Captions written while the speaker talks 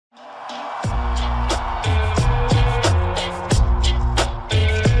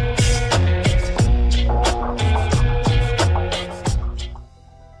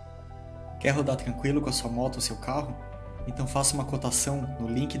rodar tranquilo com a sua moto ou seu carro? Então faça uma cotação no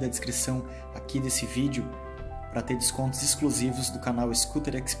link da descrição aqui desse vídeo para ter descontos exclusivos do canal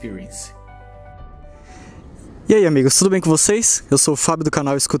Scooter Experience. E aí amigos, tudo bem com vocês? Eu sou o Fábio do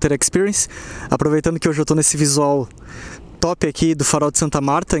canal Scooter Experience. Aproveitando que hoje eu estou nesse visual top aqui do Farol de Santa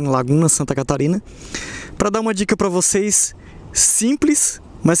Marta, em Laguna, Santa Catarina, para dar uma dica para vocês simples,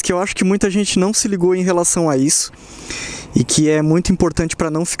 mas que eu acho que muita gente não se ligou em relação a isso e que é muito importante para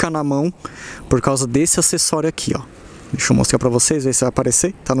não ficar na mão por causa desse acessório aqui, ó. Deixa eu mostrar para vocês, ver se vai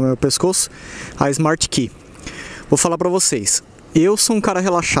aparecer, tá no meu pescoço, a Smart Key. Vou falar para vocês, eu sou um cara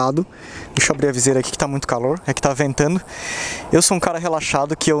relaxado, deixa eu abrir a viseira aqui que tá muito calor, é que tá ventando. Eu sou um cara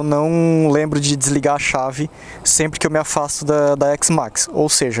relaxado que eu não lembro de desligar a chave sempre que eu me afasto da Xmax, ou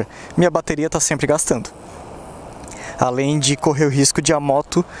seja, minha bateria tá sempre gastando. Além de correr o risco de a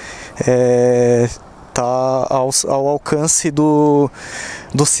moto tá ao alcance do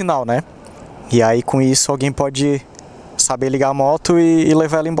sinal, né? E aí com isso alguém pode saber ligar a moto e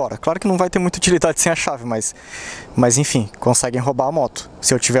levar ela embora. Claro que não vai ter muita utilidade sem a chave, mas enfim, conseguem roubar a moto.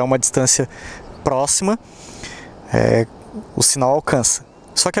 Se eu tiver uma distância próxima, o sinal alcança.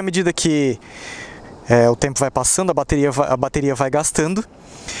 Só que à medida que o tempo vai passando, a bateria vai gastando.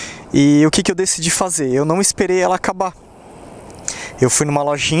 E o que eu decidi fazer? Eu não esperei ela acabar. Eu fui numa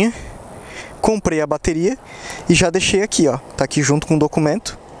lojinha, comprei a bateria e já deixei aqui, ó. Tá aqui junto com o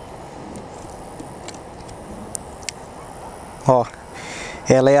documento. Ó,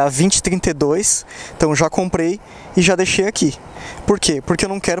 ela é a 2032, então já comprei e já deixei aqui. Por quê? Porque eu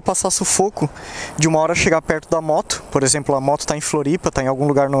não quero passar sufoco de uma hora chegar perto da moto. Por exemplo, a moto está em Floripa, está em algum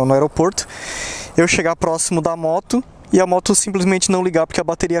lugar no aeroporto. Eu chegar próximo da moto e a moto simplesmente não ligar porque a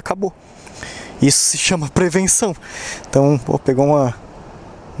bateria acabou. Isso se chama prevenção. Então, pegou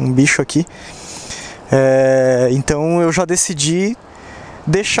um bicho aqui. Então eu já decidi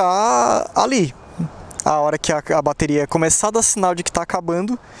deixar ali. A hora que a bateria começar a dar sinal de que está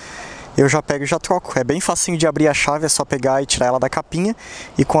acabando, eu já pego e já troco. É bem facinho de abrir a chave, é só pegar e tirar ela da capinha.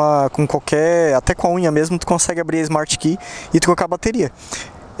 E com qualquer, até com a unha mesmo, tu consegue abrir a Smart Key e trocar a bateria.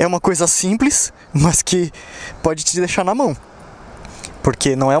 É uma coisa simples, mas que pode te deixar na mão.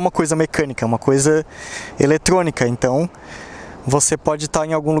 Porque não é uma coisa mecânica, é uma coisa eletrônica. Então, você pode estar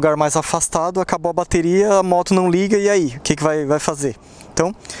em algum lugar mais afastado, acabou a bateria, a moto não liga, e aí? O que vai fazer?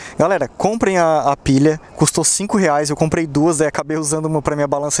 Então, galera, comprem a pilha, custou R$5, eu comprei duas, daí acabei usando uma para minha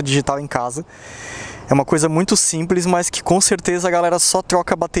balança digital em casa. É uma coisa muito simples, mas que com certeza a galera só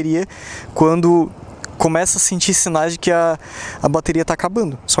troca a bateria quando começa a sentir sinais de que a bateria está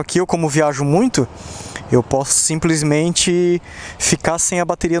acabando. Só que eu, como viajo muito, eu posso simplesmente ficar sem a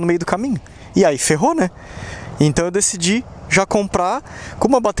bateria no meio do caminho. E aí ferrou, né? Então eu decidi já comprar,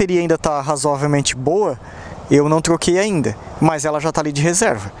 como a bateria ainda está razoavelmente boa, eu não troquei ainda, mas ela já está ali de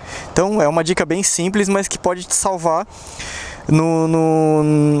reserva. Então é uma dica bem simples, mas que pode te salvar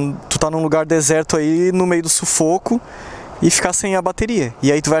tu tá num lugar deserto aí, no meio do sufoco, e ficar sem a bateria.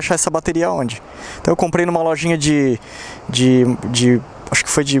 E aí tu vai achar essa bateria onde? Então eu comprei numa lojinha acho que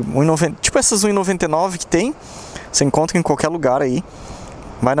foi de 1,90, tipo essas 1,99 que tem, você encontra em qualquer lugar aí.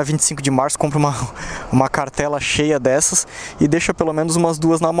 Vai na 25 de março, compra uma cartela cheia dessas e deixa pelo menos umas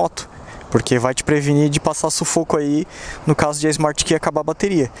duas na moto. Porque vai te prevenir de passar sufoco aí no caso de a Smart Key acabar a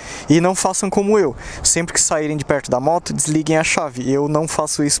bateria. E não façam como eu. Sempre que saírem de perto da moto, desliguem a chave. Eu não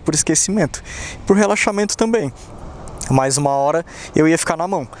faço isso por esquecimento. Por relaxamento também. Mais uma hora eu ia ficar na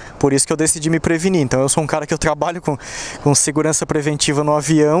mão, por isso que eu decidi me prevenir. Então eu sou um cara que eu trabalho com segurança preventiva no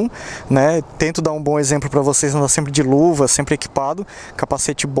avião, né? Tento dar um bom exemplo para vocês, andar sempre de luva, sempre equipado,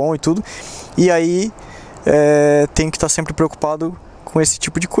 capacete bom e tudo. E aí tenho que estar sempre preocupado com esse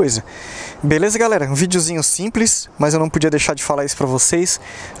tipo de coisa. Beleza, galera? Um videozinho simples, mas eu não podia deixar de falar isso para vocês,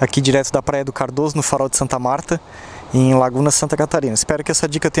 aqui direto da Praia do Cardoso, no Farol de Santa Marta, em Laguna, Santa Catarina. Espero que essa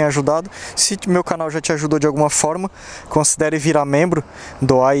dica tenha ajudado. Se meu canal já te ajudou de alguma forma, considere virar membro,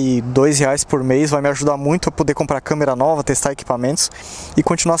 doar aí R$2 por mês, vai me ajudar muito a poder comprar câmera nova, testar equipamentos e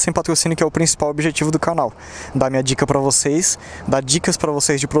continuar sem patrocínio, que é o principal objetivo do canal. Dar minha dica para vocês, dar dicas para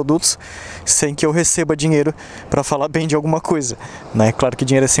vocês de produtos, sem que eu receba dinheiro para falar bem de alguma coisa, né? Claro que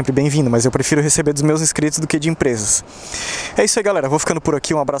dinheiro é sempre bem-vindo, mas eu prefiro receber dos meus inscritos do que de empresas. É isso aí, galera. Vou ficando por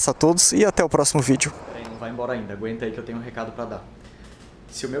aqui. Um abraço a todos e até o próximo vídeo. Vai embora ainda, aguenta aí que eu tenho um recado para dar.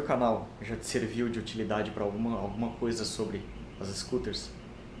 Se o meu canal já te serviu de utilidade para alguma coisa sobre as scooters,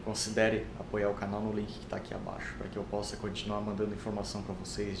 considere apoiar o canal no link que está aqui abaixo, para que eu possa continuar mandando informação para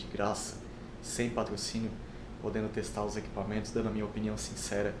vocês de graça, sem patrocínio, podendo testar os equipamentos, dando a minha opinião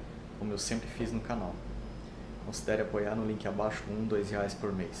sincera, como eu sempre fiz no canal. Considere apoiar no link abaixo com R$1, R$2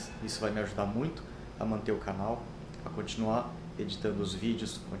 por mês. Isso vai me ajudar muito a manter o canal, a continuar editando os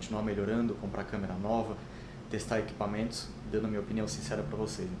vídeos, continuar melhorando, comprar câmera nova, testar equipamentos, dando a minha opinião sincera para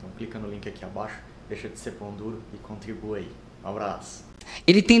vocês. Então clica no link aqui abaixo, deixa de ser pão duro e contribua aí. Um abraço.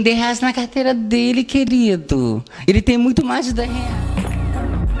 Ele tem R$10 na carteira dele, querido. Ele tem muito mais de R$10.